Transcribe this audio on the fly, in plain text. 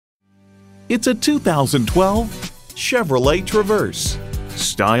It's a 2012 Chevrolet Traverse.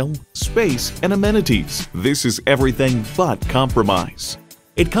 Style, space, and amenities. This is everything but compromise.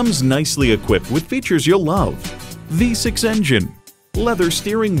 It comes nicely equipped with features you'll love. V6 engine, leather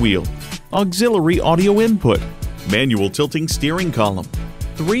steering wheel, auxiliary audio input, manual tilting steering column,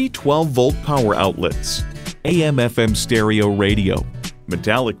 3 12-volt power outlets, AM/FM stereo radio,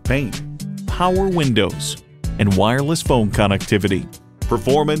 metallic paint, power windows, and wireless phone connectivity.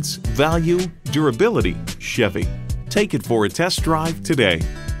 Performance, value, durability, Chevy. Take it for a test drive today.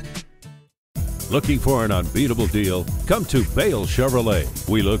 Looking for an unbeatable deal? Come to Bale Chevrolet.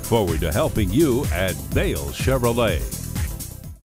 We look forward to helping you at Bale Chevrolet.